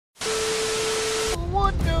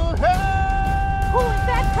what the hell? Who is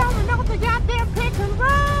that coming off the goddamn pick and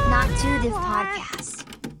roll? Not to this podcast.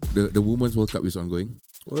 The Women's World Cup is ongoing.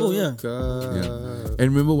 Oh yeah.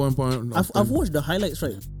 And remember one point. I've watched the highlights,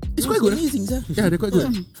 right? It's quite good. Amazing, sir. Yeah, they're quite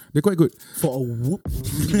good. They're quite good. For a whoop.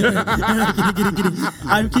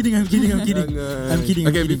 kidding. I'm kidding.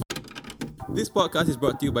 Okay, This podcast is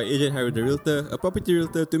brought to you by Agent Hairul the Realtor, a property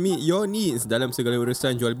realtor to meet your needs dalam segala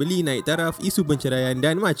urusan jual beli, naik taraf, isu penceraian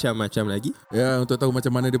dan macam-macam lagi. Ya, untuk tahu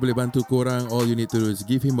macam mana dia boleh bantu korang, all you need to do is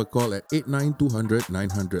give him a call at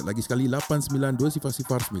 89-200-900. Lagi sekali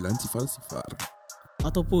 89-200-900.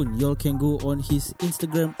 Ataupun y'all can go on his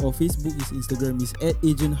Instagram or Facebook. His Instagram is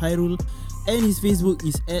 @Agent Hairul and his Facebook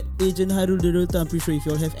is @Agent Hairul the Realtor. I'm pretty sure if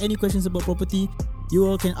y'all have any questions about property, you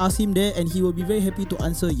all can ask him there and he will be very happy to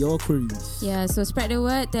answer your queries. Yeah, so spread the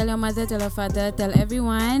word. Tell your mother, tell your father, tell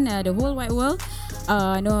everyone, the whole wide world.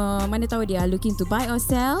 No, mana tahu they are looking to buy or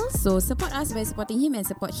sell. So support us by supporting him and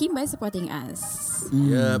support him by supporting us.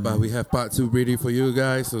 Yeah, but we have part 2 ready for you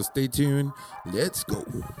guys, so stay tuned. Let's go.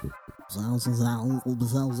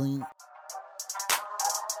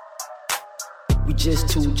 We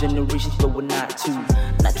just two generations, but we're not two.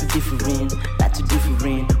 Not too different, not too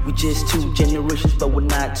different. We just two generations, but we're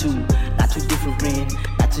not two. Not too different,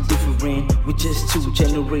 not too different. We just two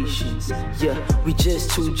generations. Yeah, we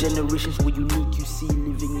just two generations. We're unique, you see,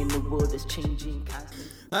 living in a world that's changing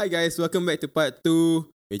constantly. Hi guys, welcome back to part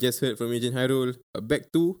 2. We just heard from Agent Hairul.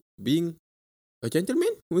 Back to being a gentleman?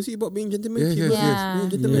 Was it about being gentleman? Yes. Being a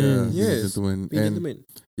gentleman. Yes. Gentleman. Being a And gentleman.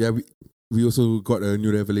 yeah, we also got a new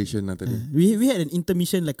revelation tadi. We had an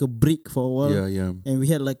intermission, like a break for a while. Yeah. And we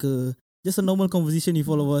had like just a normal conversation with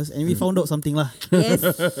all of us, and we found out something lah. Yes,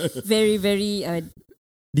 very, very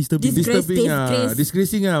Disturbing.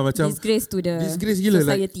 Disgracing macam disgrace to the disgrace gila,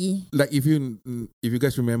 society. like if you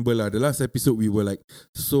guys remember lah, the last episode we were like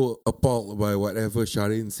so appalled by whatever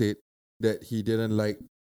Sharin said that he didn't like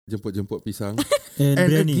jemput pisang. And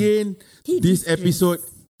biryani. Again, this disgraced. episode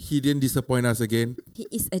he didn't disappoint us again. He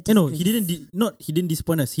is a disgrace. No, he didn't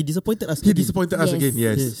disappoint us. He disappointed us. He again. disappointed us Yes. again.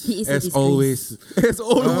 Yes. He is a As disgrace. always. As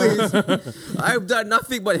always, I've done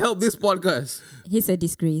nothing but help this podcast. He's a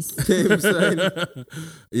disgrace. Damn, son.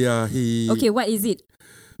 Yeah, he Okay, what is it,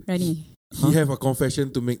 Rani? have a confession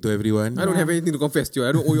to make to everyone. I don't have anything to confess to you.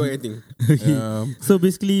 I don't owe you anything. So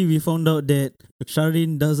basically, we found out that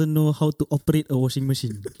Sharin doesn't know how to operate a washing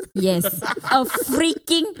machine. Yes, a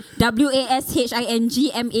freaking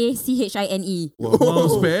WASHINGMACHINE. Wow,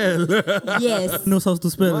 spell. Yes, Knows how to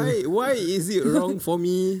spell. Why is it wrong for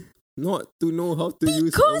me not to know how to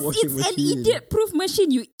use a because washing it's an machine? idiot-proof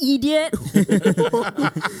machine. You idiot.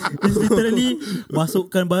 It's literally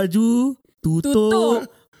masukkan baju, tutup,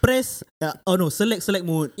 press. Select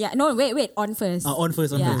mode. Yeah, no, wait, on first. On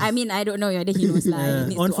first. I mean, I don't know whether he knows lah.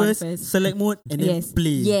 He needs On to first, select mode, and then Yes,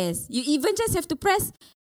 play. yes. You even just have to press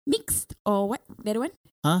mixed or what? The other one?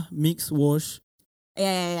 Mix, wash.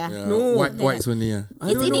 Yeah. No. Whites only. I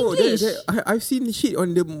It's don't in know. English. I've seen shit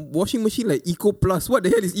on the washing machine like Eco Plus. What the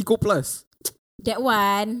hell is Eco Plus? That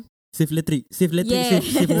one. Save electric, Yes.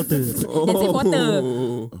 save water. Then save water.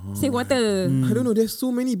 Save water. I don't know. There's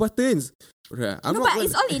so many buttons. Right, But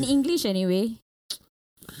it's all in English anyway.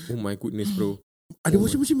 Oh my goodness, bro. Ada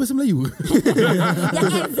washing machine bahasa Melayu.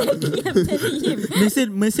 Yeah, exactly. I'm telling him.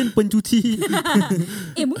 Mesin pencuci.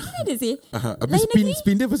 Mungkin ada sih. Habis Lain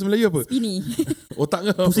spin dia bahasa Melayu apa? Spinny.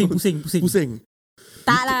 Otak kau. Pusing.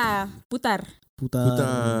 Tak lah. Putar.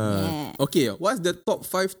 Yeah. Okay, what's the top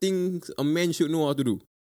 5 things a man should know how to do?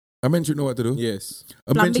 A man should know what to do. Yes.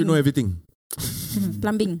 A man should Plumbing. know everything.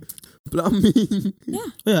 Plumbing. Plumbing.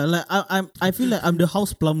 Yeah, like I feel like I'm the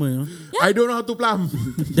house plumber, you know. I don't know how to plumb.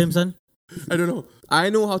 Damn son. I don't know. I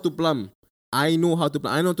know how to plumb. I know how to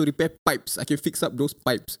repair pipes. I can fix up those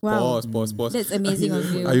pipes. Wow. Pause. That's amazing of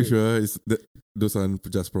you. Are you sure? Those are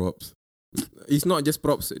just props. It's not just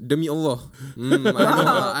props. Demi Allah.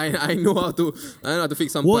 I know how to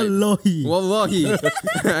fix some pipes. Wallahi.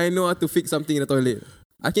 I know how to fix something in the toilet.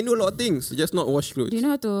 I can do a lot of things, just not wash clothes. Do you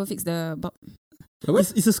know how to fix the bulb?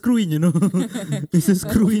 It's a screw in, you know. It's a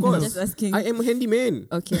screw in. course. Just asking. I am a handyman.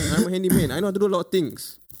 Okay. I'm a handyman. I know how to do a lot of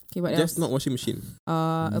things. Okay, what Just else? not washing machine.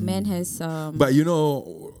 A man has But you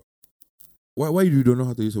know, why you don't know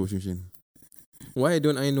how to use a washing machine? Why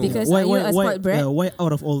don't I know? Because are you a spoiled brat? Why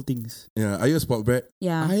out of all things? Yeah, are you a spoiled brat?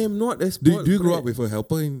 Yeah. I am not a Do spoiled you grow brat. up with a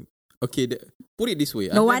helper in? Okay, put it this way.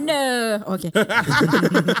 No wonder. Okay.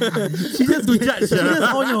 She just to judge. She just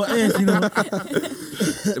on your ass, you know.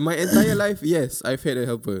 My entire life, yes, I've had a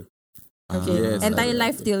helper. Okay. Yes, Entire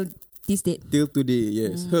life till This date. Till today,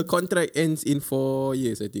 yes. Her contract ends in 4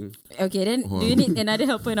 years, I think. Okay, then do you need another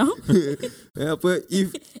helper now? Helper,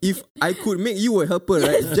 if I could make you a helper,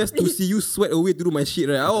 right, just to see you sweat away to do my shit,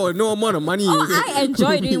 right? Oh, no amount of money. I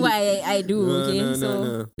enjoy doing what I do. Okay, so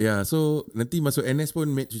Yeah, so nanti masuk NS pun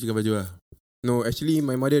mate cucikan baju lah. No, actually,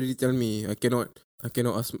 my mother already tell me I cannot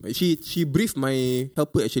ask. She briefed my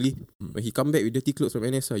helper actually. When he come back with dirty clothes from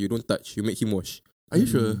NS, you don't touch. You make him wash. Are you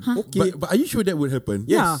sure? Okay. But are you sure that would happen?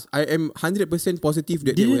 Yes, I am 100% positive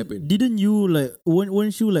that will happen. Didn't you like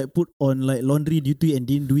weren't you like put on like laundry duty and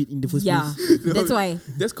didn't do it in the first place? That's why.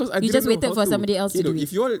 That's because I You didn't just know waited how for to. somebody else to do it.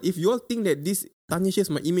 If you all think that this tarnishes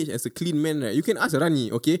my image as a clean man, right, you can ask Rani,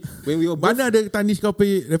 okay? When we were both, Mana ada tarnish kau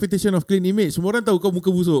punya reputation of clean image? Semua orang tahu kau muka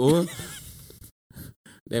busuk. Oh.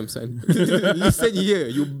 damn son. Listen here,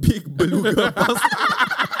 you big beluga.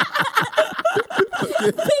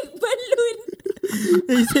 Big balloon.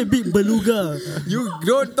 He said big beluga. You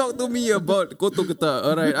don't talk to me about koto keta.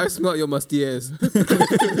 Alright, I smell your musty ass.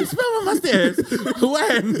 You smell my musty ass?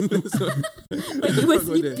 When? When he was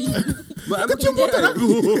sleeping But I'm in that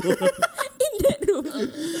room.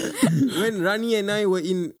 when Rani and I were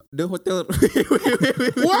in the hotel.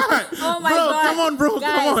 What? Oh my Bro, god. come on, bro,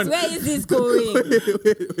 Guys, come on. where is this going?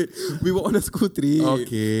 wait. We were on a school trip.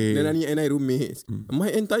 Okay. Then Rani and I roommates. My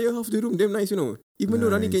entire half the room damn nice, you know. Even though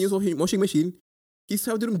Rani can use washing machine, his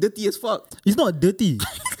half the room dirty as fuck. It's not dirty.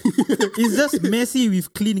 It's just messy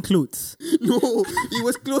with clean clothes. No, it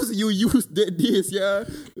was clothes you used that days, yeah.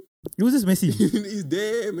 It was just messy. It's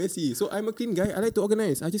damn messy. So I'm a clean guy. I like to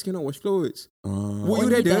organize. I just cannot wash clothes. Would Only you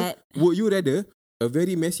rather? that. Would you rather a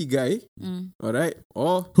very messy guy, alright,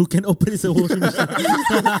 or Who can operate a washing machine?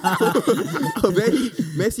 a very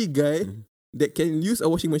messy guy that can use a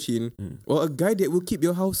washing machine, or a guy that will keep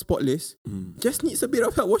your house spotless, just needs a bit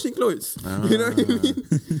of help washing clothes. You know what I mean?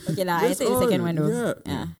 Okay lah, I That's take the all. second one though.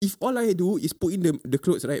 Yeah. If all I do is put in the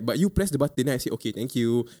clothes, right, but you press the button, then I say, okay, thank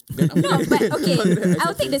you. Then after No, that- but okay, after that, I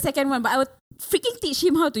I'll take the second one, but I will freaking teach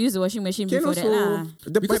him how to use the washing machine can before that also.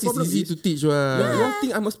 lah. Because it's easy to teach. You all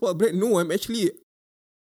think I'm a sport brat? No, I'm actually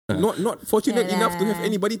not fortunate Yeah enough to have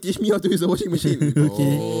lah. anybody teach me how to use the washing machine.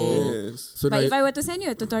 Okay. Yes. So But now if I were to send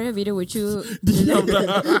you a tutorial video, would you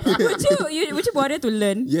would you bother to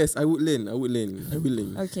learn? Yes, I would learn. I will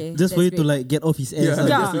learn. Okay. Just for you that's to great. like get off his ass. Yeah. lah.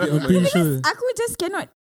 Yeah. Just to get I'm my- pretty sure. Aku just cannot.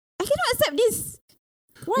 I cannot accept this.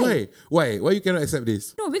 Why? Why you cannot accept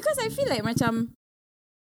this? No, because I feel like macam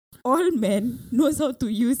all men knows how to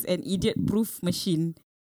use an idiot-proof machine.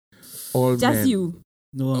 All Just men. you.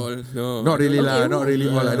 No. No. Not really Okay, lah, not really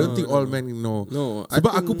all. I don't No, think all men know. No.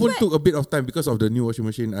 Sebab aku pun took a bit of time because of the new washing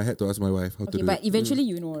machine. I had to ask my wife how to Okay, do but it. eventually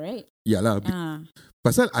you know, right? Yeah lah. Ah,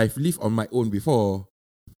 Pasal I've lived on my own before.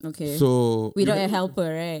 okay. So Without a helper,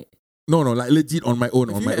 right? no, like legit on my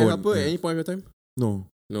own. Have On you my had a own. helper at Yeah. any point of your time? No,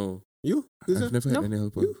 No. You? I've never had No? any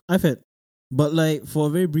helper. I've had. But like for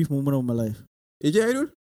a very brief moment of my life. Agent Hairul?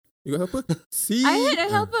 You got helper? See? I had a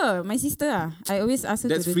helper, my sister. I always ask her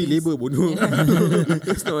That's to do free things. labor, bodoh.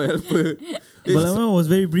 That's not a helper. But that one was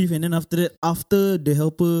very brief, and then after that, after the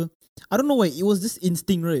helper, I don't know why, it was this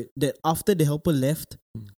instinct, right? That after the helper left,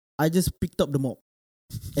 I just picked up the mop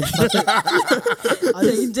and started.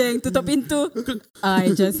 Jeng, tutup pintu.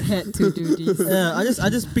 I just had to do this. Yeah, I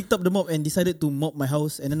just picked up the mop and decided to mop my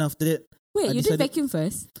house, and then after that, Wait, I you did decided- vacuum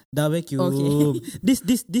first? dah vacuum. Okay.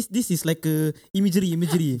 This is like a imagery.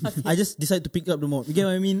 I just decided to pick up the mop. You get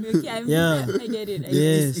what I mean? Okay, Yeah. I get it. I get it.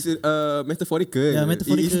 Yes. It's metaphorical. Yeah,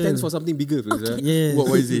 metaphorical. It stands for something bigger. First, Yes. What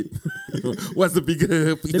is it? What's the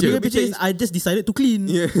bigger The picture? bigger picture is I just decided to clean.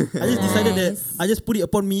 Yeah. I just decided that Nice. I just put it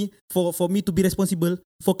upon me for me to be responsible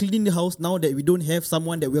for cleaning the house now that we don't have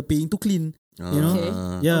someone that we're paying to clean. You know? Okay.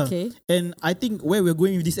 Yeah. Okay. And I think where we're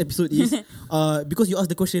going with this episode is because you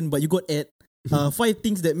asked the question but you got at 5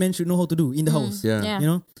 things that men should know how to do in the house. Yeah. Yeah. You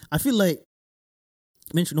know? I feel like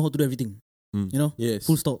men should know how to do everything. You know? Yes.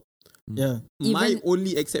 Full stop. Yeah. My Even-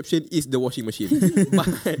 only exception is the washing machine. But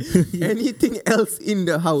anything else in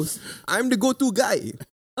the house, I'm the go-to guy.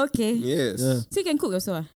 Okay. Yes. Yeah. So you can cook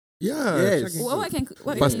also? Yeah. Yes. What can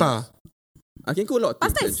what Pasta. I can cook a lot of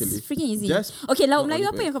Pasta things is actually. freaking easy. Just Okay, lauk not Melayu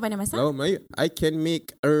only apa yang kau pandai masak? Lauk Melayu, I can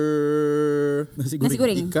make Nasi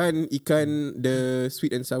goreng. ikan the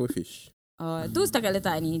sweet and sour fish. Tu setakat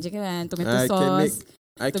letak ni je kan. Tomato I can make sauce.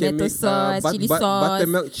 I can Tomato make sauce, chili sauce.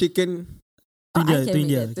 buttermilk chicken. Oh, I India, can to make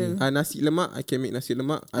India, that too. Nasi lemak, I can make nasi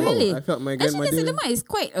lemak. Really? I felt my Actually, grandmother. nasi lemak is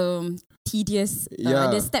quite tedious. Yeah.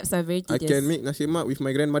 The steps are very I tedious. can make nasi lemak with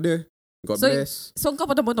my grandmother. God So- bless. So kau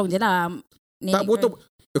potong-potong je lah. Tak potong.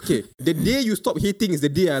 Okay, the day you stop hating is the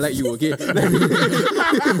day I like you, okay?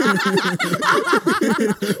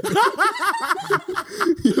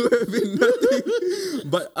 You have been nothing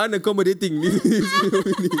but unaccommodating.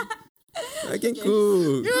 I can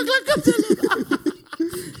cook.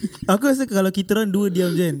 Aku rasa kalau kita orang dua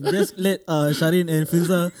diam je, just let Sharin and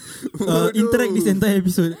Filza interact this entire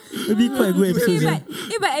episode. It'll be quite a good episode.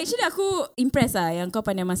 But actually aku impressed yang kau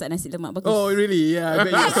pandai masak nasi lemak. Bagus. Oh really? Yeah, I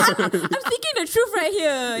bet you. I'm speaking the truth right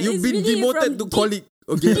here. You've It's been really demoted to colleague.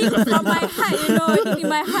 Okay. From my heart, in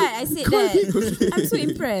my heart, I said that. I'm so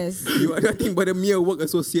impressed. You are nothing but a mere work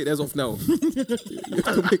associate as of now. You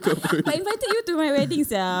have to make a point. I invited you to my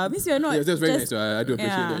weddings, Means you're not. Yes, that's very just, nice. I do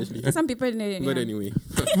appreciate that actually. Some people. But anyway.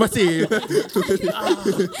 Masih.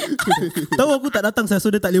 Tahu aku tak datang saya,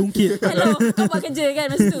 so dia tak boleh ungkit. Hello, kau buat kerja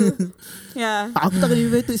kan masa tu? Yeah. Aku tak kena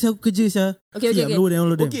invited saya, aku kerja saya. Okay.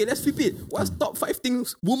 Okay, let's flip it. What's top 5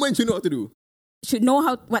 things women should know how to do? Should know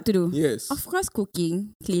what to do. Yes. Of course,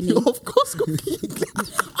 cooking, cleaning. Of course, cooking.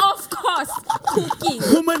 Of course, cooking.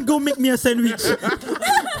 Woman, go make me a sandwich.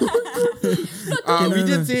 We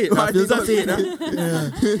didn't say it. Filza said it.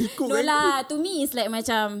 No lah, to me it's like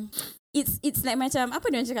macam it's like macam apa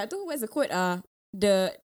dia cakap tu? What's the quote?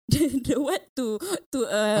 The what to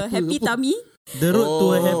a happy tummy. The road to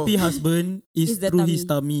a happy husband is through his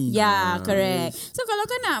tummy. Yeah, correct. So kalau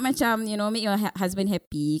kau nak macam make your husband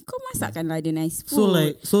happy, kau masakkanlah dia nice food. So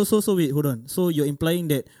like so wait, hold on. So you're implying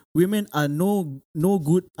that women are no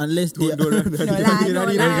good unless they No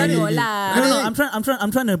lah. No, I'm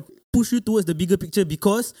trying to push you towards the bigger picture,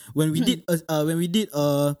 because when we did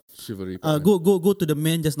Chivalry. go to the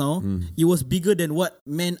men just now, it was bigger than what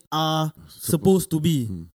men are supposed to be,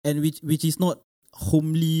 and which is not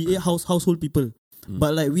homely household people.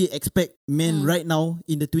 But like we expect men right now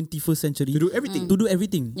in the 21st century To do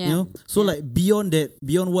everything. you know. So like beyond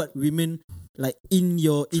what women like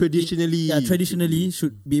traditionally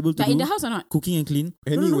should be able to Like do, in the house or not? cooking and clean.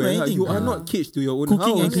 Anywhere, anything. you are not caged to your own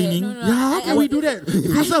Cooking house. and cleaning. No. Yeah, how can we do that?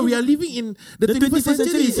 Filza, we are living in the 21st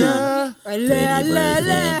century. yeah.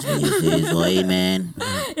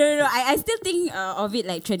 No. I still think of it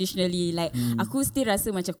like traditionally. Like aku still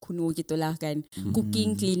rasa macam kuno gitulah kan.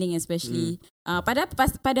 Cooking, cleaning especially. Pada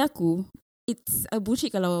aku, it's a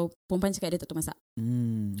bullshit kalau perempuan cakap dia tak tahu masak.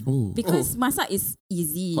 Because masak is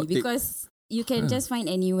easy. Hot take. Because you can just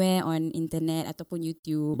find anywhere on internet ataupun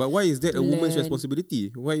YouTube. But why is that a woman's Learn.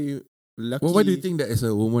 responsibility? Why lelaki? Why do you think that is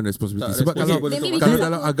a woman responsibility? Tak Sebab responsible kalau untuk Maybe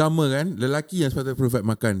masak. dalam agama kan, lelaki yang sepatutnya provide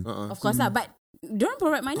makan. Of course lah. But don't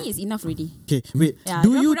provide money is enough already. Okay, wait. Yeah,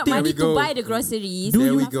 Do don't you provide money think? to buy the groceries. Do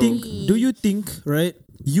There you we go. think? Do you think? Right,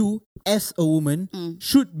 you as a woman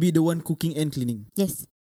should be the one cooking and cleaning. Yes.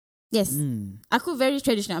 Aku very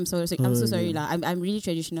traditional. I'm so sorry lah. I'm really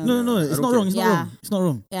traditional. No, it's not wrong. It's not wrong. It's not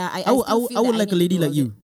wrong. Yeah, I would like a lady like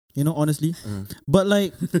you. You know, honestly. But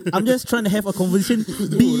like, I'm just trying to have a conversation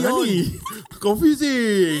beyond.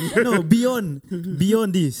 Confusing. No, beyond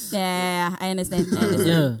this. Yeah, I understand.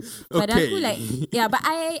 Yeah. But Okay. aku like, but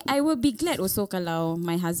I will be glad also kalau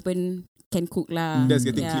my husband can cook lah. That's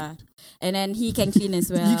getting And then he can clean as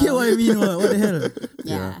well. You get what I mean? What the hell?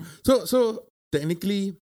 Yeah. So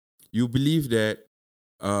technically, you believe that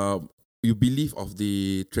you believe of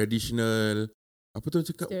the traditional apa tu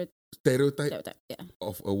cakap stereotype Yeah.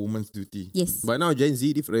 of a woman's duty. Yes. But now Gen Z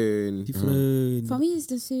different. For me, it's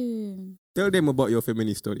the same. Tell them about your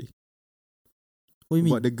feminist story. What do you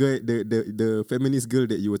mean? About the girl, the feminist girl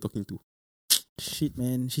that you were talking to. Shit,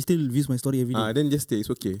 man. She still views my story every day. Then just stay. It's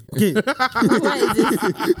okay. Okay. What is this?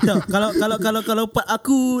 No, kalau part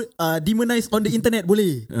aku demonize on the internet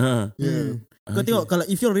boleh. Kau tengok, kalau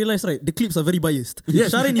if you realise right, the clips are very biased.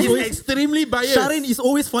 Yes, Sharin is always extremely biased. Sharin is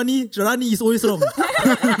always funny. Rani is always wrong.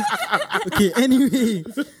 Okay, anyway,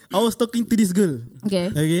 I was talking to this girl.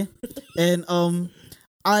 Okay, and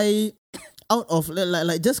I out of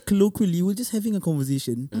like just colloquially, we're just having a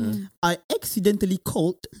conversation. I accidentally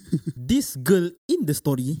called this girl in the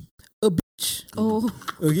story a bitch. Oh.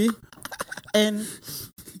 Okay, and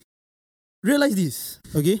realize this.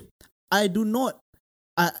 Okay, I do not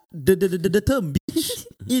the term bitch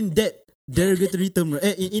in that derogatory term,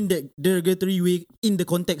 in that derogatory way in the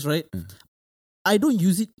context, right? I don't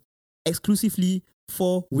use it exclusively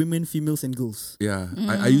for women, females, and girls. Yeah,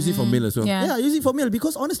 I use it for male as well. Yeah, I use it for male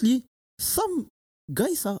because honestly, some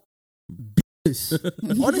guys are bitches.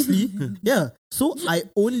 Honestly, yeah. So I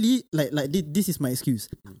only like this is my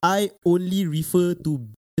excuse. I only refer to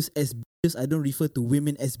bitches as bitches. I don't refer to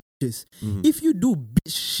women as bitches. If you do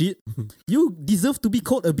bitch shit, you deserve to be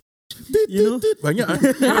called a bitch. You know, Banyak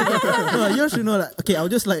you should know like, okay, I'll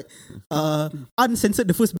just like uncensored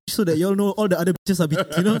the first bitch so that y'all know all the other bitches are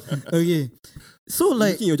bitches, you know. Okay, So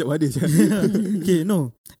like Making your job harder. okay,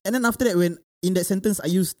 no. And then after that, when in that sentence I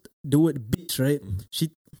used the word bitch, right?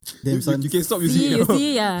 She damn son. You can stop using See, it you now.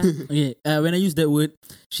 see, yeah. Okay, when I used that word,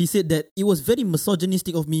 she said that it was very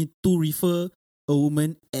misogynistic of me to refer a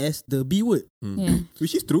woman as the B word, Yeah.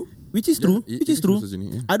 Which is true. which is true. Yeah, Which is true. misogyny,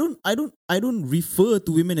 yeah. I don't refer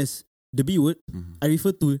to women as the B word. I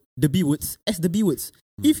refer to the B words as the B words.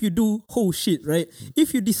 If you do whole shit, right?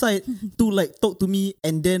 If you decide to like talk to me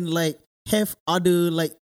and then like have other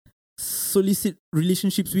like solicit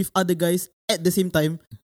relationships with other guys at the same time,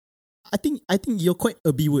 I think you're quite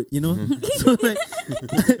a B word, you know. So like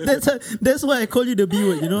that's why I call you the B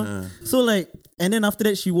word, you know. So like, and then after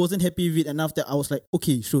that she wasn't happy with it, and after I was like,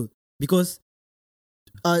 okay, sure, because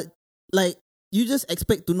like you just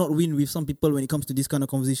expect to not win with some people when it comes to this kind of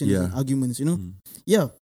conversations and arguments, you know. Yeah,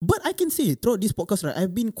 but I can say throughout this podcast, right,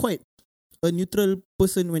 I've been quite a neutral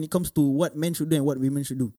person when it comes to what men should do and what women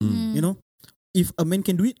should do. You know, if a man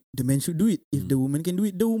can do it, the man should do it. If the woman can do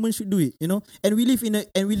it, the woman should do it. You know, and we live in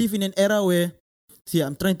an era where, see,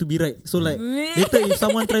 I'm trying to be right. So like later, if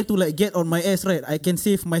someone try to like get on my ass, right, I can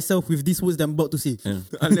save myself with these words that I'm about to say.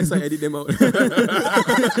 Unless I edit them out.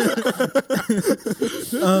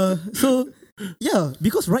 So yeah,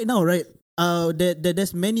 because right now, right,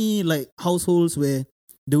 there's many like households where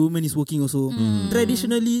the woman is working also.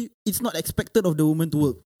 Traditionally, it's not expected of the woman to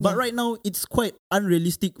work. But right now, it's quite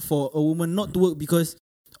unrealistic for a woman not to work because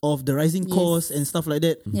of the rising costs and stuff like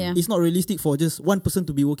that. Yeah. It's not realistic for just one person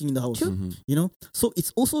to be working in the house. You know? So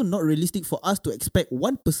it's also not realistic for us to expect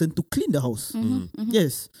one person to clean the house.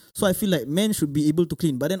 Yes. So I feel like men should be able to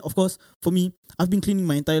clean. But then, of course, for me, I've been cleaning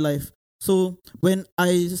my entire life. So when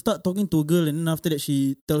I start talking to a girl and then after that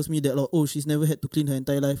she tells me that, oh, she's never had to clean her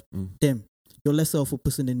entire life. Damn, you're lesser of a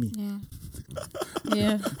person than me. Yeah.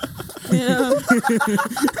 Yeah. Yeah.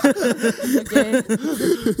 Okay.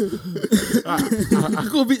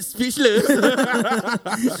 Aku a bit speechless.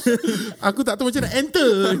 Aku tak tahu macam nak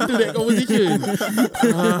enter into that conversation.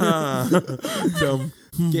 Macam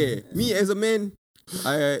Okay, me as a man,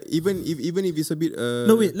 I even if it's a bit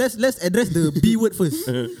No wait, let's address the B word first.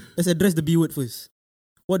 Let's address the B word first.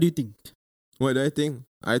 What do you think? What do I think?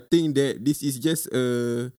 I think that this is just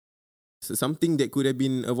something that could have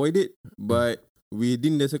been avoided, but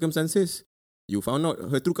within the circumstances, you found out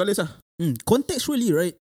her true colours. Contextually,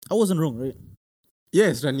 right? I wasn't wrong, right?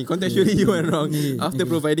 Yes, Rani, contextually you went wrong. After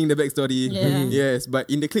providing the backstory. Yeah. Yes, but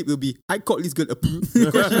in the clip will be, I called this girl a poo.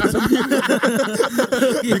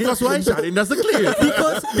 because why Sharin does the clip?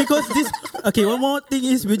 Because this. Okay, one more thing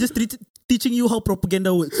is we're just teaching you how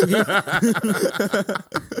propaganda works. Okay?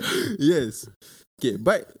 Yes. Okay,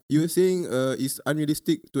 but you were saying it's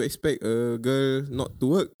unrealistic to expect a girl not to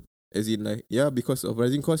work, as in like because of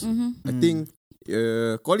rising costs. I think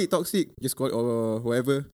call it toxic, just call it or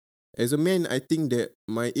whatever. As a man, I think that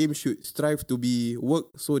my aim should strive to be work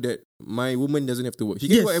so that my woman doesn't have to work. She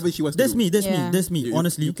can do whatever she wants to do. That's me.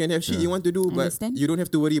 Honestly, you can have shit you want to do, but Understand? you don't have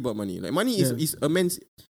to worry about money. Like money is a man's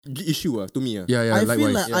issue to me. I likewise.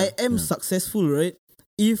 feel like I am successful, right?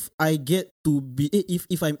 If I get to be,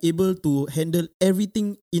 if I'm able to handle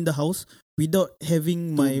everything in the house without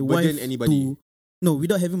having my wife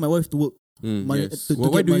without having my wife to work. Yes.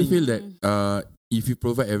 Why do you feel that if you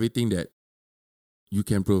provide everything that you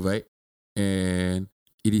can provide and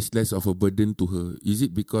it is less of a burden to her, is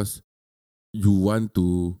it because you want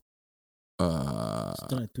to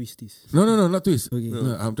Try to twist this. No, not twist. Okay.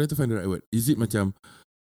 No, I'm trying to find the right word. Is it macam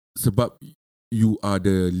sebab you are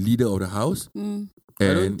the leader of the house and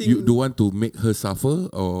you don't want to make her suffer,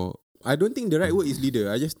 or I don't think the right word is leader.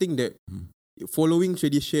 I just think that following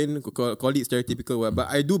tradition, call it stereotypical, but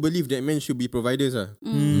I do believe that men should be providers.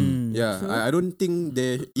 Yeah, I don't think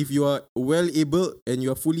that if you are well able and you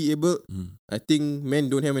are fully able, I think men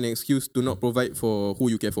don't have an excuse to not provide for who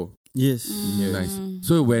you care for. Yes. Nice.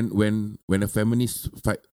 So when a feminist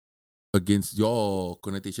fight against your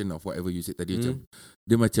connotation of whatever you said tadi, macam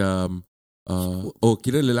dia macam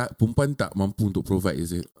kira perempuan tak mampu untuk provide,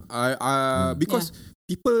 is it? Because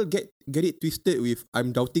people get it twisted with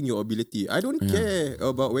I'm doubting your ability. I don't care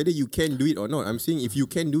about whether you can do it or not. I'm saying if you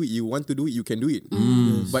can do it, you want to do it, you can do it.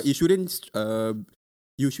 But it shouldn't.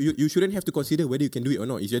 You shouldn't have to consider whether you can do it or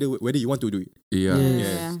not. It's whether you want to do it. Yeah.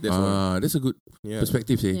 Yes. That's all. That's a good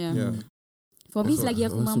perspective, say. Yeah. For me, selagi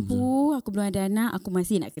aku mampu, aku belum ada anak, aku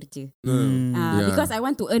masih nak kerja. Yeah. Because I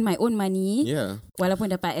want to earn my own money. Yeah. Walaupun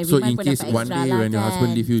dapat every So month in pun case dapat one extra day lah when your kan.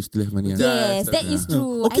 husband leave you still have money. Yes, that is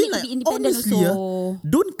true. Okay, I need to like, be independent honestly, also.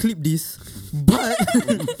 Don't clip this,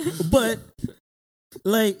 but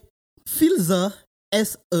like Filza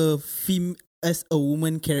as a as a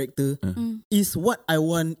woman character is what I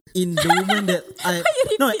want in the woman that I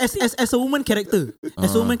as a woman character.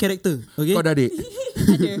 As a woman character. Okay. Kau dah adik?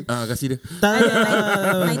 Ada. Kasih dia.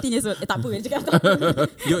 Ada 19 years old. Tak apa, cakap tak apa.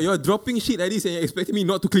 You're dropping shit like this and you're expecting me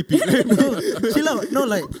not to clip it. No, chill out. No,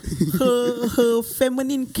 like her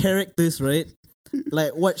feminine characters, right?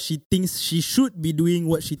 Like what she thinks she should be doing,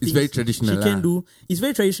 what she thinks very traditional she can do. It's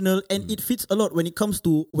very traditional, and it fits a lot when it comes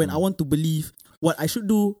to when I want to believe what I should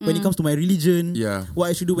do when it comes to my religion. Yeah.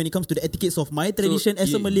 What I should do when it comes to the etiquettes of my tradition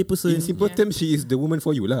as a Malay person. In simple terms, she is the woman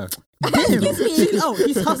for you lah. Damn, chill out.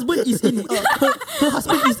 His husband is in her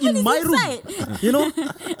husband is in my room. You know,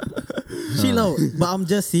 chill out. But I'm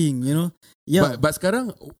just saying, you know. Yeah. But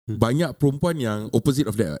sekarang banyak perempuan yang opposite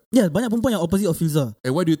of that. Yeah, banyak perempuan yang opposite of Filza.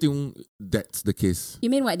 And why do you think that's the case? You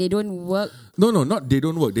mean what? They don't work? No, not they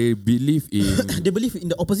don't work. They believe in. They believe in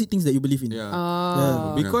the opposite things that you believe in. Yeah.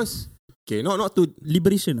 Oh. Because not to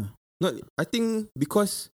Liberation. not. I think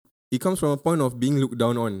because it comes from a point of being looked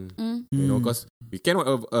down on. You know, because we cannot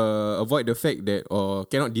avoid the fact that, or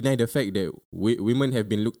cannot deny the fact that women have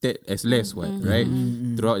been looked at as less, right?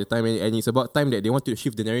 Throughout the time, and it's about time that they want to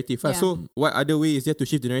shift the narrative. Yeah. So, what other way is there to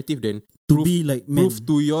shift the narrative than To be like men. prove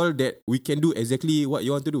to y'all that we can do exactly what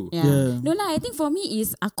you want to do? Yeah. No lah, I think for me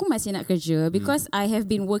is aku masih nak kerja because I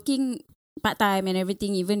have been working part-time and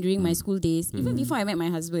everything even during my school days, even before I met my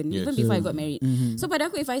husband, Yes. even before I got married. So pada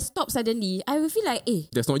aku, if I stop suddenly, I will feel like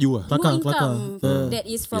That's not you ah. no Kelakar. income that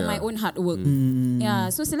is from Yeah. my own hard work. Yeah,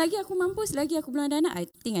 so selagi aku mampu, selagi aku belum ada anak, I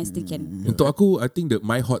think I still can. Untuk aku, I think that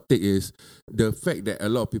my hot take is the fact that a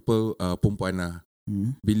lot of people perempuan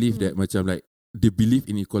believe that macam like they believe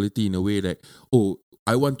in equality in a way that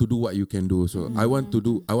I want to do what you can do, so I want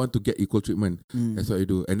to get equal treatment. That's what I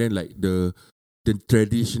do. And then like the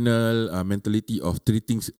traditional mentality of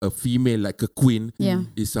treating a female like a queen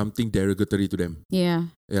is something derogatory to them. Yeah.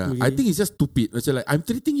 Yeah, I think it's just stupid. Macam like I'm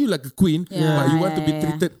treating you like a queen, but you want to be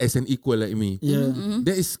treated as an equal like me. Yeah.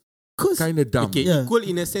 That is kind of dumb. Okay, Yeah. equal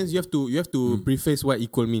in a sense, you have to preface what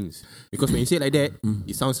equal means, because when you say it like that,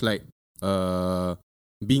 it sounds like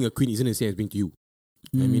being a queen isn't the same as being to you.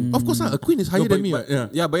 I mean, Of course, a queen is higher than me. but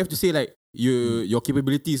you have to say like your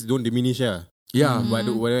capabilities don't diminish. Yeah. But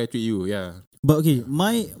whatever I treat you, yeah. But okay,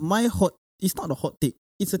 my hot, it's not a hot take.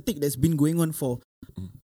 It's a take that's been going on for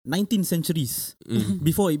 19 centuries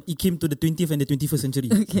before it came to the 20th and the 21st century.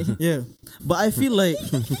 Okay. Yeah. But I feel like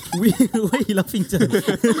why are you laughing, Chan?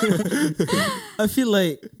 I feel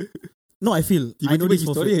like I know this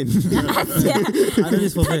for a fact. I know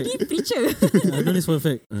this for a fact. Preacher. I know this for a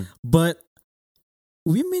fact. But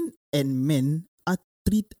women and men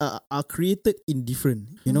are created indifferent,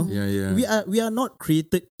 you know. Yeah. We are not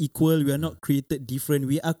created equal. We are not created different.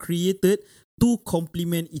 We are created to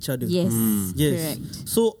complement each other. Yes. Yes. Correct.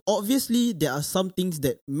 So obviously there are some things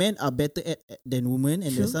that men are better at than women,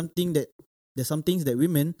 and there's some things that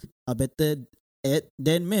women are better at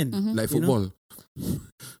than men. Like You know? football.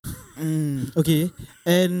 Okay.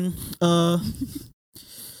 And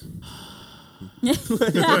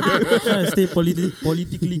trying to stay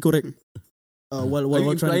politically correct. While Are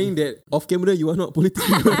you implying that off camera you are not political?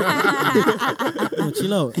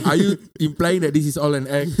 chill out. Are you implying that this is all an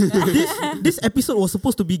act? This episode was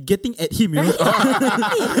supposed to be getting at him, you know.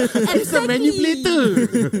 It's a manipulator.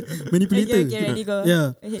 Manipulator. Okay, ready, go.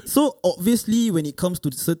 Yeah. Ahead. So obviously, when it comes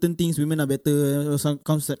to certain things, women are better.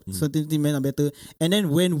 Certain things, men are better. And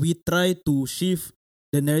then when we try to shift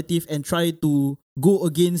the narrative and try to go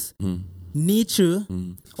against nature,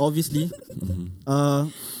 obviously,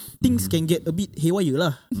 things can get a bit haywire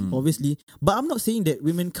lah, obviously. But I'm not saying that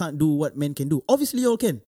women can't do what men can do. Obviously, y'all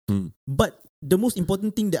can. But the most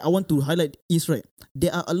important thing that I want to highlight is, right,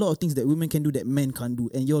 there are a lot of things that women can do that men can't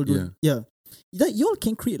do, and y'all do. Yeah. That y'all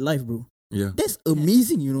can create life, bro. Yeah. That's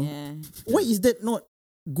amazing, you know. Yeah. Why is that not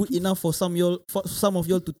good enough for some of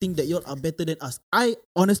y'all to think that y'all are better than us? I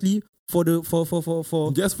honestly, for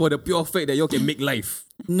Just for the pure fact that you can make life.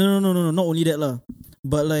 no, not only that lah.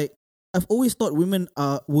 But like, I've always thought women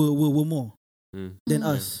were more than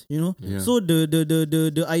us, you know. Yeah. So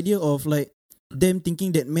the idea of like them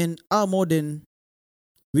thinking that men are more than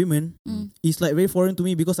women is like very foreign to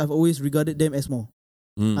me, because I've always regarded them as more.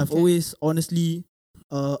 I've always honestly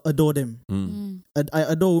adore them.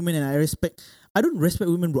 I adore women, and I don't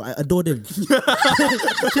respect women, bro. I adore them.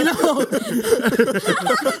 You know?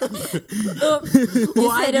 You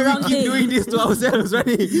said the wrong thing. Doing this to ourselves, right?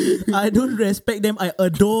 I don't respect them. I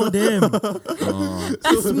adore them.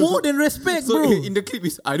 That's more than respect, So bro. in the clip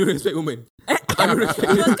is I don't respect women. I don't respect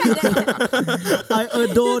women. I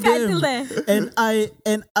adore You can't them, do that. and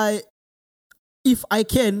I, if I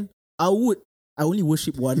can, I would. I only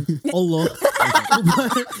worship one, Allah. But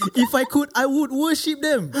if I could, I would worship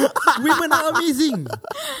them. Women are amazing.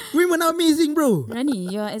 Women are amazing, bro.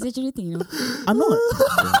 Rani, you're exaggerating, you know. I'm not.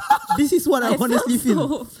 This is what I honestly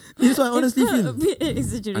feel. This is what I honestly A feel. bit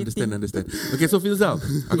exaggerating. Understand. Okay, so Filzal,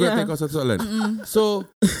 aku nak tanya kau satu soalan. So,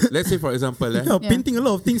 let's say for example, You're painting a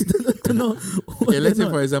lot of things to know. okay, let's say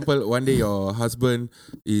for example, one day your husband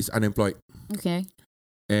is unemployed Okay.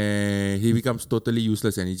 and he becomes totally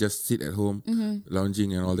useless and he just sit at home,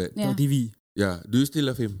 lounging and all that. Yeah. On TV. Yeah, do you still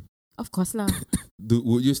love him? Of course lah.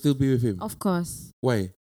 Would you still be with him? Of course.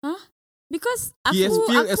 Why? Because He has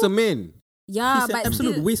failed as a man. Yeah, He's but an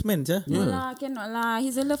absolute still, waste man, yeah. no lah, cannot lah.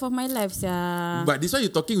 He's the love of my life, sia. But this one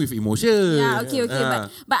you talking with emotion. Yeah, okay.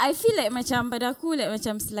 But I feel like macam pada aku like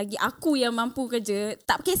macam selagi aku yang mampu kerja,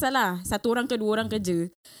 tak kisahlah satu orang ke dua orang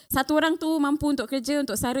kerja. Satu orang tu mampu untuk kerja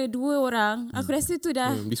untuk sara dua orang. Aku rasa tu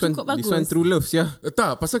dah cukup bagus. This one true love, yeah.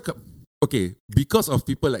 Tak, pasal okay, because of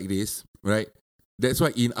people like this, right? That's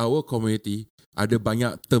why in our community ada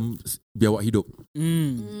banyak terms biawak hidup.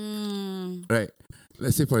 Right?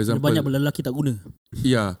 Let's say for Ada example, banyak lelaki tak guna.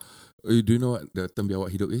 yeah. Do you know what the term biawak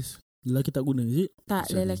hidup is? Lelaki tak guna, is it? Tak,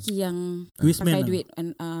 lelaki yang Waste man pakai lah. duit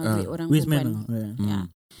duit orang Waste man perempuan. lah. Yeah. Yeah.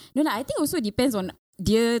 No lah, I think also depends on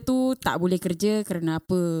dia tu tak boleh kerja kerana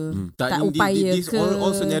apa. Tak upaya these ke.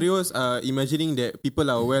 all scenarios are imagining that people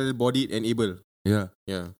are well-bodied and able. Yeah.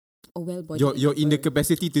 Yeah. Oh, well body. You're in the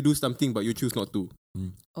capacity to do something but you choose not to.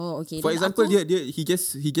 Oh, okay. For Then example, aku, he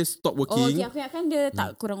just stopped Oh, working. okay. Aku ingatkan dia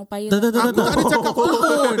tak kurang upaya. Tak. Aku tak ada cakap pun.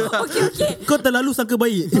 Okay. Kau terlalu sangka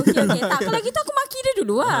baik. Okay. Tak, kalau gitu aku maki dia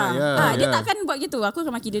dulu lah. Dia takkan buat gitu. Aku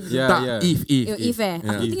akan maki dia dulu. Yeah, Tak, yeah. If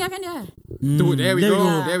Aku If. tinggalkan dia. There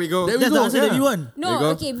we go. That's the answer that you want. No,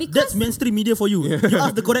 go. okay. That's Because mainstream media for you. You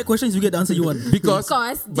ask the correct questions, you get the answer you want. Because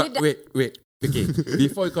dia but wait. Okay,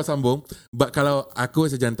 before kau sambung, but kalau aku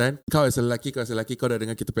as a jantan, kau as a lelaki, kau dah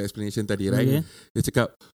dengar kita punya explanation tadi, right? Okay. Dia cakap,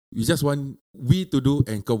 you just want we to do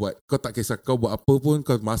and kau buat. Kau tak kisah kau buat apa pun,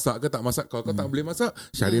 kau masak ke tak masak. Kalau kau tak boleh masak,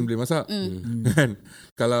 Syahrin boleh masak. Kan?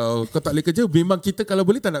 Kalau kau tak boleh kerja, memang kita kalau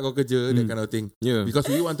boleh tak nak kau kerja, that kind of thing. Yeah. Because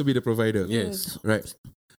we want to be the provider. Yes. Right.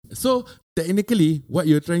 So, technically, what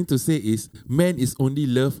you're trying to say is, man is only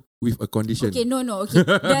loved with a condition. Okay, no. Okay.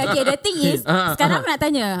 The thing is, sekarang aku nak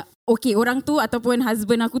tanya, okay, orang tu ataupun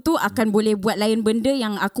husband aku tu akan boleh buat lain benda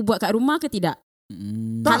yang aku buat kat rumah ke tidak?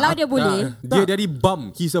 Kalau dia boleh. Dia dari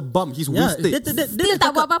bum. He's a bum. He's wasted. Dia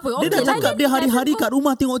tak buat apa-apa. Dia dah cakap dia hari-hari kat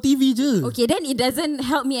rumah tengok TV je. Okay, then it doesn't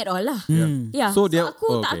help me at all lah. Yeah. So So, dia-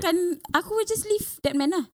 aku okay. tak akan, aku will just leave that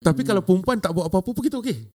man lah. Tapi kalau perempuan tak buat apa-apa pun kita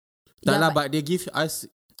okay. Tak Yeah, lah, but- but they give us.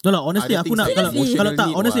 No lah, honestly Ada aku nak things kalau that kalau tak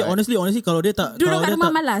emotional honestly kalau dia tak Duduk kalau kat dia rumah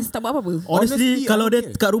tak malas, tak buat apa-apa. honestly Honestly, kalau I dia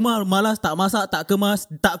don't kat rumah malas, tak masak, tak kemas,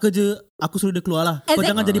 tak kerja, aku suruh dia keluar lah. Kau Exactly.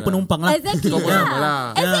 jangan jadi penumpang lah. Exactly. Kau pun sama lah.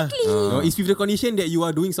 Exactly. No, it's with the condition that you are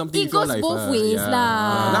doing something It with your goes life. both ways lah.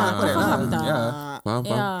 Lah, correct lah. Faham tak? Yeah. Faham?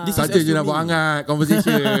 Yeah. This is Saja je nak assuming. buat hangat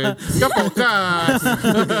conversation. Kan podcast.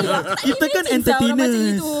 Kita kan Imagine sia orang macam entertainers.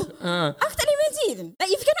 itu. Aku tak boleh imagine. Like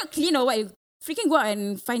if you cannot clean or what, you freaking go out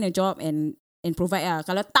and find a job and provide lah.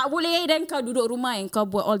 Kalau tak boleh, then kau duduk rumah and kau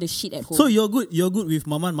buat all the shit at home. So you're good with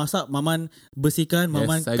Maman masak, Maman bersihkan,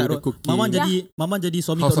 Maman I do the cooking. Maman jadi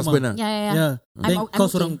suami House kat rumah. husband lah. yeah. Then I'm kau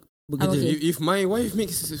okay. seorang bekerja. I'm okay. If my wife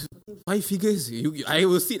makes 5 figures, I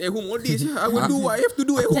will sit at home all day. I will do what I have to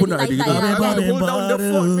do at Aku home. pun nak ada Tai-tai gitu. lah. I will hold down the Baru.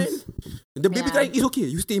 fort, man. The baby Yeah. crying is okay.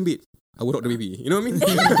 You stay in bed. I will rock the baby. You know what I mean?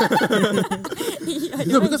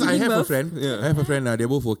 No, because I Giving have a birth. friend. I have a friend. They're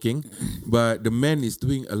both working, but the man is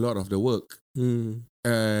doing a lot of the work,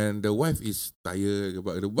 and the wife is tired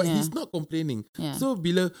about it. But Yeah. he's not complaining. Yeah. So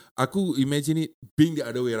bila aku imagine it being the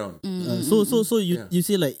other way around. So Yeah. you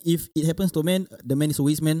say like if it happens to a man, the man is a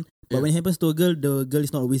waste man. But Yeah. when it happens to a girl, the girl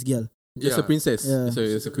is not a waste girl. Just a princess. Yeah.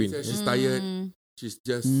 It's a queen. She's tired. She's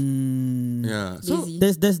just yeah. So Busy.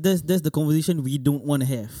 That's the conversation we don't want to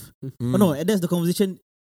have. mm, Oh no, that's the conversation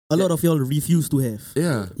a lot of y'all refuse to have.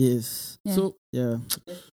 yeah. Yes. Yeah. So Yeah.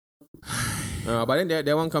 But then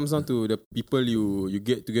that one comes down to the people you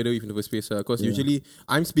get together with in the first place. Because usually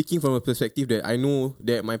I'm speaking from a perspective that I know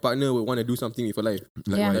that my partner will want to do something with her life.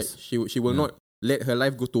 Yeah. Like she will not let her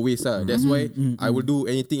life go to waste. That's why I will do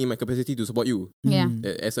anything in my capacity to support you Yeah.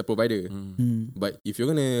 as a provider. Mm. But if you're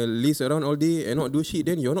gonna laze around all day and not do shit,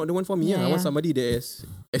 then you're not the one for me. Yeah, I want yeah. somebody that has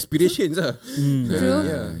aspirations. True.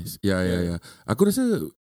 Yeah. Aku rasa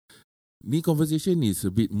ni conversation is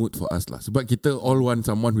a bit moot for us lah. Sebab kita all want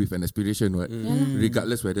someone with an aspiration, right?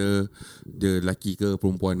 Regardless whether the lelaki ke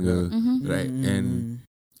perempuan ke, right? And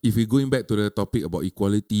if we going back to the topic about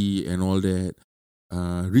equality and all that,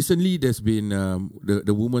 recently there's been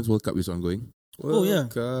the Women's World Cup is ongoing. Oh, yeah.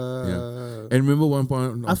 Yeah. And remember one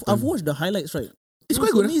point, I've watched the highlights, right? It's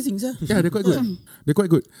quite good. Amazing, sir. Yeah, they're quite good. They're quite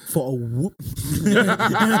good. For a whoop.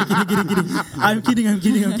 kidding.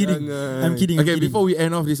 I'm kidding. Okay, before we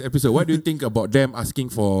end off this episode, what do you think about them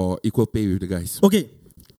asking for equal pay with the guys? Okay.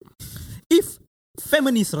 If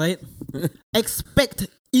feminists, right, expect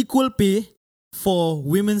equal pay for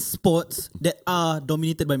women's sports that are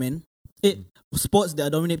dominated by men, sports that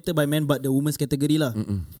are dominated by men but the women's category lah,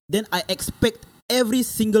 then I expect every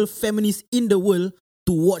single feminist in the world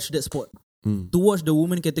to watch that sport. To watch the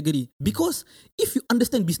women category. Because if you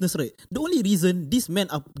understand business, right, the only reason these men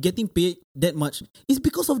are getting paid that much is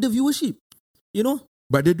because of the viewership. You know?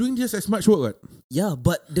 But they're doing just as much work, right? Yeah,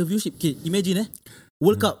 but the viewership, okay, imagine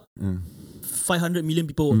World Cup, 500 million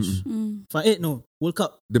people watch. World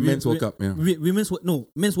Cup. The men's World Cup, yeah.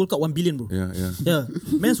 Men's World Cup 1 billion, bro. Yeah.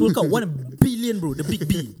 Men's World Cup 1 billion, bro. The big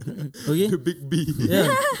B. Okay? The big B.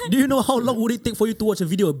 Yeah. Do you know how long would it take for you to watch a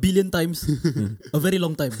video 1 billion times? A very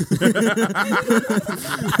long time.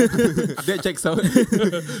 That checks out.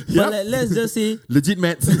 But let's just say legit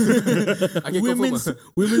maths.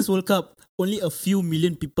 women's World Cup, only a few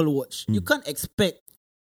million people watch. You can't expect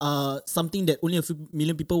something that only a few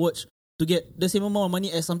million people watch to get the same amount of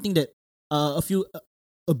money as something that a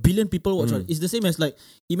billion people watch. Right? It's the same as like,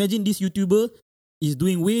 imagine this YouTuber is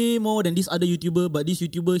doing way more than this other YouTuber, but this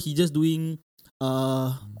YouTuber he just doing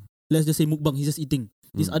let's just say mukbang, he's just eating.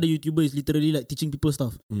 This other YouTuber is literally like teaching people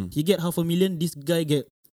stuff. He get 500,000, this guy get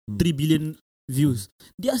 3 billion views.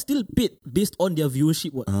 They are still paid based on their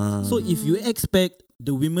viewership. So if you expect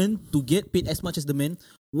the women to get paid as much as the men,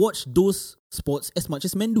 watch those sports as much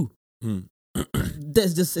as men do.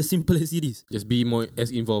 That's just as simple as it is. Just be more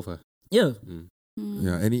as involved. Yeah.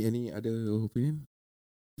 Yeah. Any other opinion?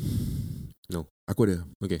 No. Aku ada.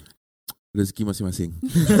 Okay. Rezeki masing-masing.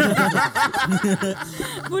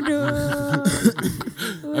 Bodoh.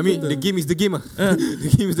 I mean, the game is the game.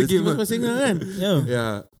 The game is the game. Masing-masing kan?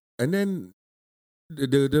 Yeah. And then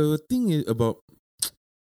the thing is about,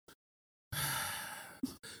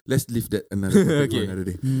 let's leave that another topic for another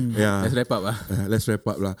day. Yeah. Let's wrap up. Let's wrap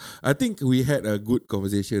up lah. I think we had a good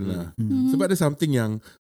conversation lah. Sebab ada something yang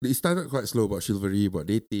it started quite slow about chivalry, about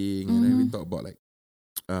dating, and then we talk about like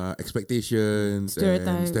expectations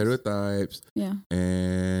and stereotypes,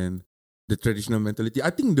 and the traditional mentality. I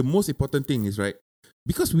think the most important thing is, right,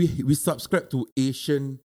 because we subscribe to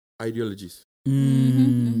Asian ideologies,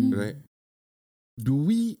 right?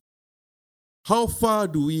 How far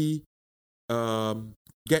do we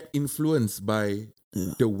get influenced by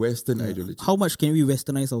the Western ideology? How much can we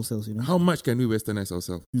westernize ourselves, you know? How much can we westernize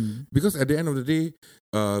ourselves? Because at the end of the day,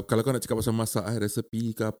 kalau kau nak cakap pasal masak,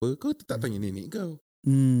 resepi ke apa, kau tak tanya nenek kau.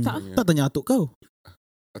 Tak tanya atuk kau.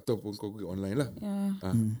 Ataupun kau pergi online lah.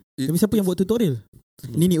 Tapi siapa yang buat tutorial?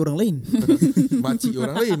 Nenek orang lain. Makcik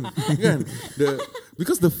orang lain. Kan?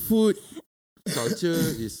 Because the food culture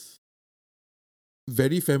is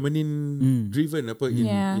very feminine driven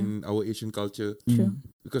in our Asian culture. True.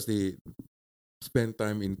 Because they spend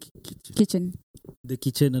time in Kitchen. The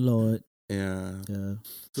kitchen a lot. Yeah.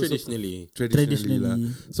 Traditionally. Lah.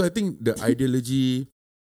 So I think the ideology.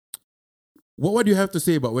 What do you have to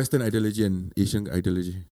say about Western ideology and Asian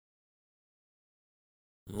ideology?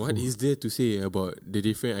 What is there to say about the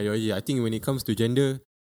different ideology? I think when it comes to gender,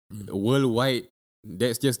 worldwide,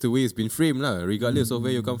 that's just the way it's been framed lah, regardless of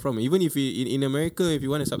where you come from. Even if in America, if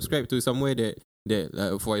you want to subscribe to somewhere that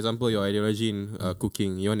for example, your ideology in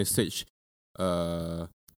cooking, you want to search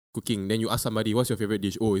cooking, then you ask somebody, what's your favorite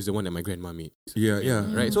dish? Oh, it's the one that my grandma made. Yeah.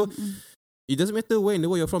 Right? So, it doesn't matter where in the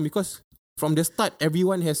world you're from, because from the start,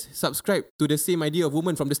 everyone has subscribed to the same idea of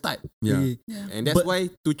woman from the start. Yeah. And that's why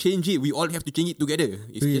to change it, we all have to change it together.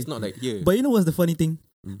 It's just not like here. But you know what's the funny thing?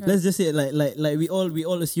 Let's just say like we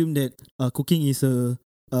all assume that cooking is a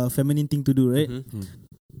feminine thing to do, right?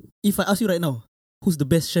 If I ask you right now, who's the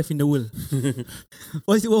best chef in the world?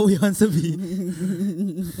 What will your answer be?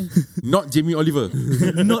 Not Jamie Oliver.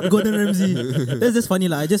 Not Gordon Ramsay. That's just funny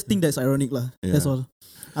lah. I just think that's ironic lah. That's all.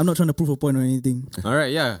 I'm not trying to prove a point or anything.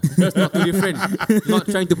 Alright, yeah. It's not too different. Not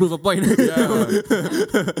trying to prove a point.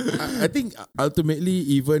 I think ultimately,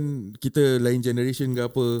 even kita lain generation ke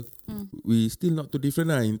apa, we still not too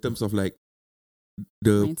different lah in terms of like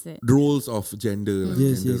the Mindset. roles of gender.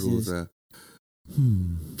 Yes. Roles lah.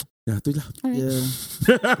 Ya, tu lah.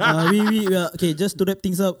 We okay, just to wrap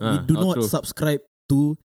things up, we do not subscribe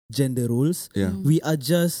to gender roles. We are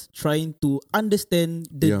just trying to understand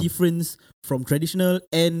the difference from traditional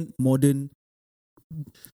and modern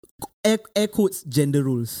air quotes gender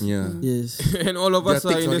roles. Yeah. Yes. And all of us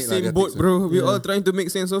There are are in the takes on it same lah, there are boat, takes bro. We're Yeah. all trying to make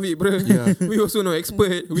sense of it, bro. Yeah. We also no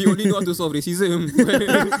expert. We only know how to solve racism. we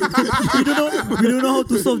don't know how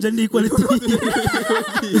to solve gender equality.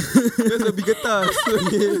 That's a bigger task.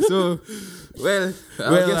 Okay, so, well,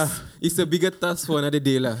 I guess it's a bigger task for another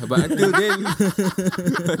day lah. But until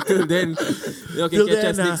then, you can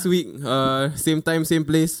catch us next week. Same time, same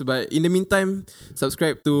place. But in the meantime,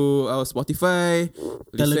 subscribe to our Spotify,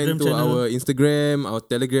 Telegram listen to channel. our Instagram, our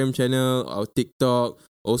Telegram channel, our TikTok.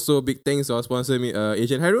 Also, big thanks to our sponsor,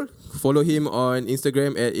 Agent Hairul. Follow him on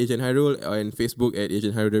Instagram at Agent Hairul and Facebook at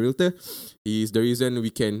Agent Hairul the Realtor. He is the reason we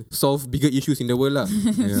can solve bigger issues in the world lah,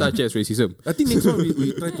 such as racism. I think next one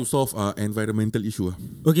we try to solve environmental issue.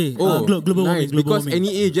 Okay. Oh, Global warming. nice. Global Because warming.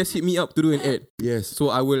 NEA just hit me up to do an ad. Yes. So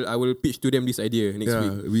I will pitch to them this idea next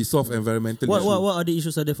week. We solve environmental issue. What other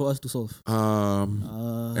issues are there for us to solve?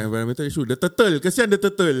 Environmental issue. The turtle. Kesian the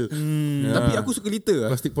turtle. Tapi aku suka litter lah.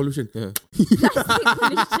 Plastic pollution. Pollution.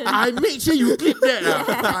 I make sure you clip that.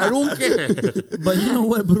 I don't care. But you know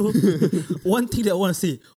what, bro? One thing that I want to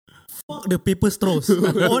say. Fuck the paper straws.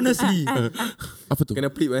 Honestly. Apa tu?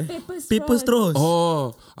 Kena flip Paper straws.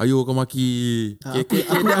 Oh, ayo kau maki.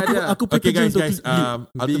 Aku Okay package guys,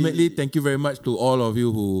 untuk ultimately thank you very much to all of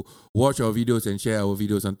you who watch our videos and share our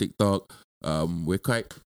videos on TikTok. We're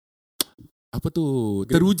quite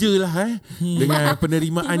teruja lah dengan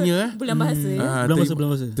penerimaannya. Bulan bahasa. Bulan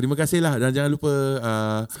masa. Terima kasih lah dan jangan lupa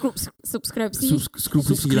Subscripsi.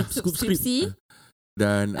 subscripsi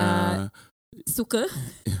dan Suka.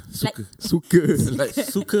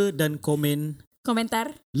 suka dan komen.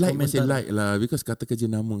 Komentar. masih like lah because kata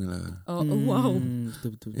kerja nama lah. Oh, wow.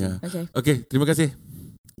 Betul. Yeah. Okay. Terima kasih.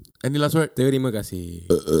 Any last word? Terima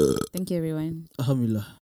kasih. Thank you everyone.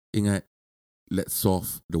 Alhamdulillah. Ingat, let's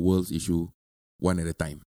solve the world's issue one at a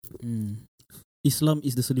time. Islam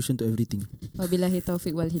is the solution to everything. Wabillahi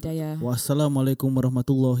taufiq wal hidayah. Wassalamualaikum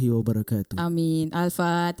warahmatullahi wabarakatuh. Amin.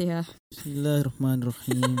 Al-Fatihah.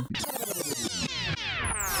 Bismillahirrahmanirrahim.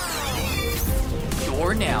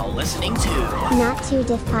 You're now listening to Not Too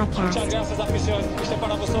Diff Podcast. Graças à missão, isto é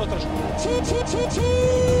para vosotros.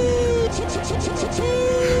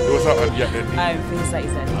 What's up, I'm Yak. I'm Faiza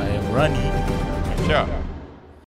Izan. I am Rani. Yeah.